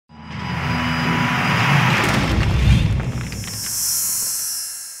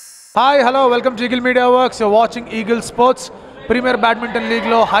Hi, hello, welcome to Eagle Media Works. You're watching Eagle Sports Premier Badminton League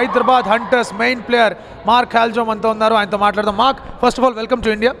lo Hyderabad Hunters main player Mark Caljouw manto unnaru. Ayantho maatladam. Mark, first of all, welcome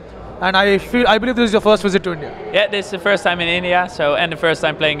to India. And I believe this is your first visit to India. Yeah, this is the first time in India, and the first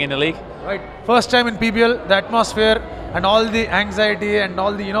time playing in the league. Right. First time in PBL, the atmosphere and all the anxiety and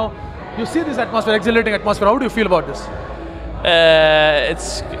all the, you see this atmosphere, exhilarating atmosphere. How do you feel about this?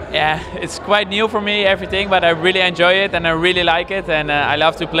 It's quite new for me, everything, but I really enjoy it and I really like it, and I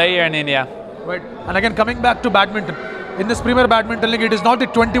love to play here in India. Right. And again, coming back to badminton, in this Premier Badminton League, it is not the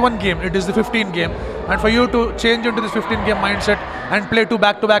 21 game, it is the 15 game. And for you to change into this 15 game mindset and play two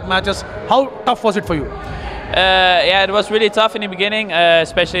back-to-back matches, how tough was it for you? Yeah, it was really tough in the beginning,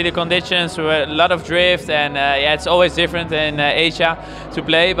 especially the conditions were a lot of drift, and it's always different in Asia to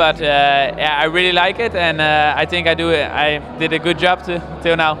play. But I really like it, and I think I did a good job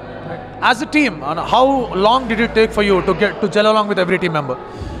till now. As a team, how long did it take for you to gel along with every team member?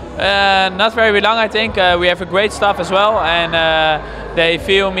 Not very long, I think. We have a great staff as well, and they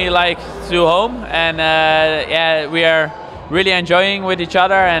feel me like to home, and we are really enjoying with each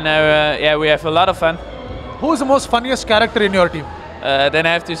other, and we have a lot of fun. Who is the most funniest character in your team? Then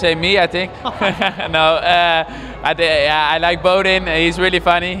I have to say me, I think. No, I like Bodin. He's really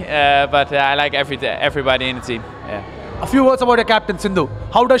funny, but I like everybody in the team. Yeah. A few words about your captain, Sindhu.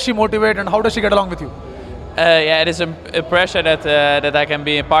 How does she motivate and how does she get along with you? It is a pressure that I can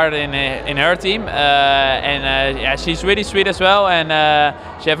be a part in her team, and she's really sweet as well, and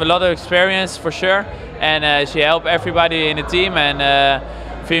she has a lot of experience for sure, and she helps everybody in the team, and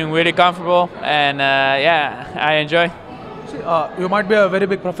feeling really comfortable, and I enjoy. See, you might be a very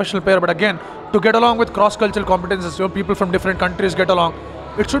big professional player, but again, to get along with cross-cultural competences, people from different countries get along,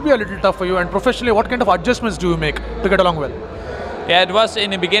 it should be a little tough for you. And professionally, what kind of adjustments do you make to get along well? Yeah, it was in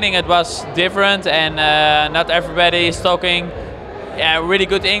the beginning. It was different, and not everybody is talking really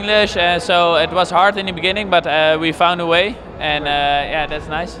good English, so it was hard in the beginning. But we found a way, and that's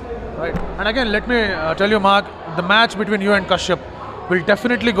nice. Right. And again, let me tell you, Mark, the match between you and Kashyap will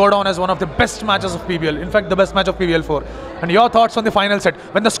definitely go down as one of the best matches of PBL. In fact, the best match of PBL 4. And your thoughts on the final set?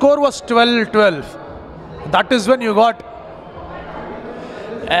 When the score was 12-12, that is when you got...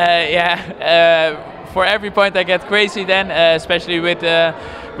 For every point I get crazy then, especially with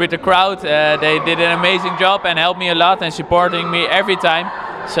the crowd. They did an amazing job and helped me a lot and supporting me every time.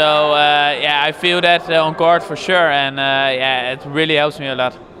 So I feel that on court for sure, and it really helps me a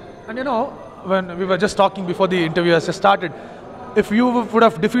lot. And when we were just talking before the interview has just started, if you would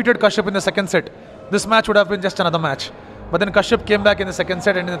have defeated Kashyap in the second set, this match would have been just another match. But then Kashyap came back in the second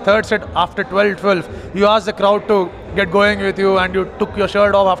set, and in the third set, after 12-12, you asked the crowd to get going with you, and you took your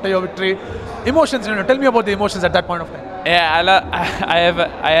shirt off after your victory. Emotions, tell me about the emotions at that point of time. Yeah,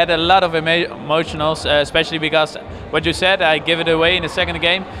 I had a lot of emotionals, especially because what you said, I gave it away in the second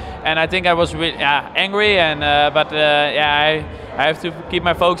game, and I think I was really angry, and I have to keep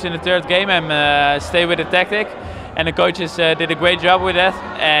my focus in the third game and stay with the tactic. And the coaches did a great job with that,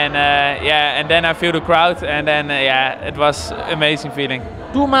 and and then I feel the crowd, and then it was amazing feeling.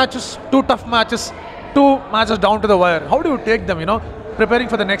 Two tough matches, two matches down to the wire. How do you take them? Preparing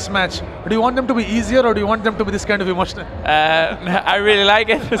for the next match. Do you want them to be easier, or do you want them to be this kind of emotional? I really like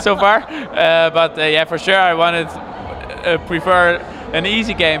it so far, but for sure I wanted prefer an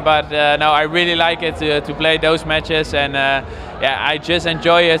easy game, but no, I really like it to play those matches, and I just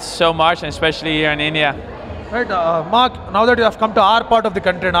enjoy it so much, and especially here in India. Right, Mark. Now that you have come to our part of the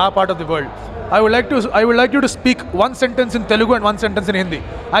country and our part of the world, I would like you to speak one sentence in Telugu and one sentence in Hindi.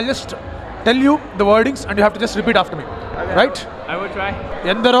 I'll just tell you the wordings, and you have to just repeat after me. Okay. Right? I will try.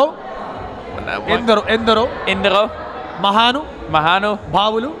 Endaro. Mahanu.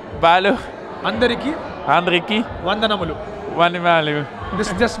 Bhavulu. Balu. Andariki. Vandanamalu.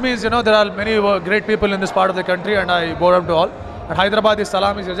 This just means, there are many great people in this part of the country, and I bow down to all. And Hyderabadi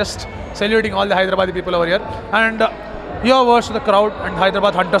salam is just saluting all the Hyderabadi people over here. And your words to the crowd and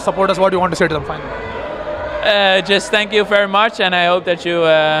Hyderabad Hunters supporters, what do you want to say to them finally? Just thank you very much, and I hope that you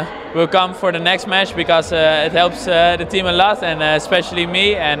will come for the next match, because it helps the team a lot, and especially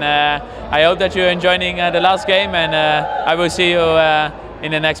me. And I hope that you're enjoying the last game, and I will see you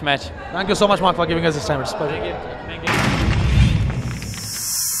in the next match. Thank you so much, Mark, for giving us this time. It's Thank you. Thank you.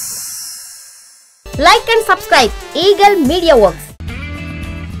 Like and subscribe Eagle Media Works.